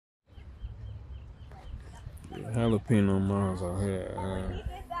Jalapeno miles out here at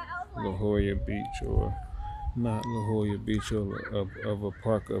La Jolla Beach, or not La Jolla Beach, or of a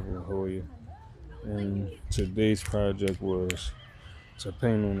park of La Jolla. And today's project was to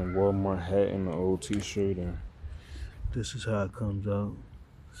paint on the Walmart hat and the old t-shirt, and this is how it comes out.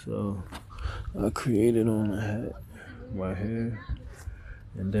 So I created on the hat right here,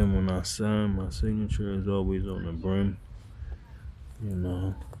 and then when I sign, my signature is always on the brim. You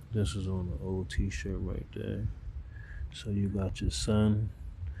know, this is on the old t-shirt right there. So you got your sun,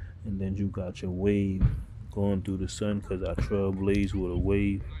 and then you got your wave going through the sun, because I trailblaze with a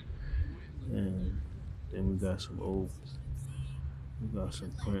wave. And then we got some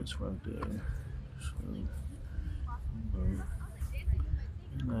prints right there. So,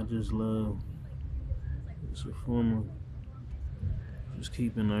 and I just love, it's a form of just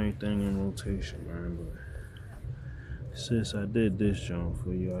keeping everything in rotation, man. But sis, I did this joint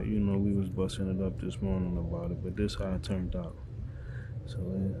for y'all. You know, we was busting it up this morning about it, but this how it turned out. So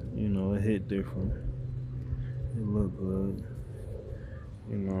it hit different. It looked good.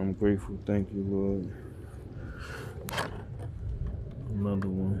 You know, I'm grateful. Thank you, Lord. Another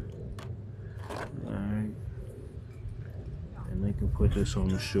one. Alright. And they can put this on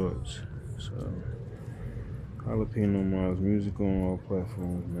the shorts. So, Jalapeno Miles, music on all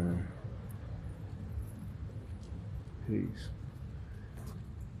platforms, man. Peace.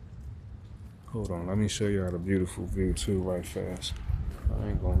 Hold on, let me show y'all the beautiful view too, right fast. I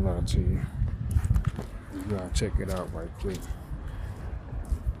ain't gonna lie to you. You gotta check it out right quick.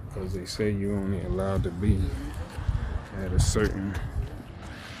 Because they say you're only allowed to be at a certain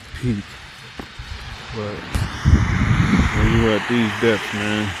peak. But when you at these depths,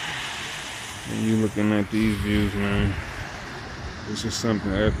 man, and you looking at these views, man, this is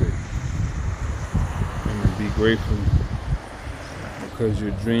something epic. And be grateful because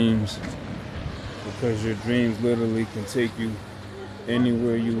your dreams literally can take you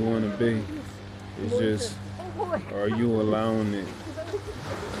anywhere you want to be. It's just, are you allowing it?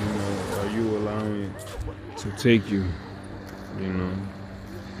 You know, are you allowing it to take you? You know,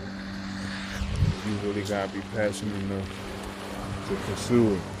 you really gotta be passionate enough to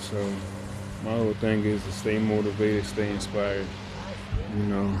pursue it. So my whole thing is to stay motivated, stay inspired. You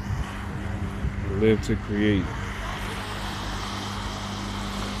know, live to create.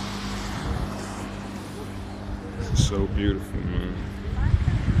 This is so beautiful, man.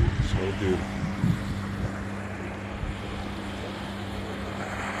 So beautiful.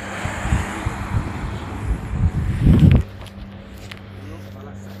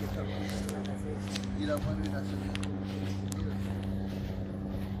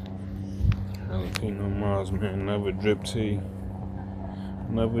 Jalapeno Miles, man. Never drip tea.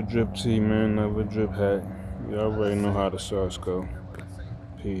 Never drip tea, man. Never drip hat. You already know how the sauce go.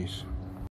 Peace.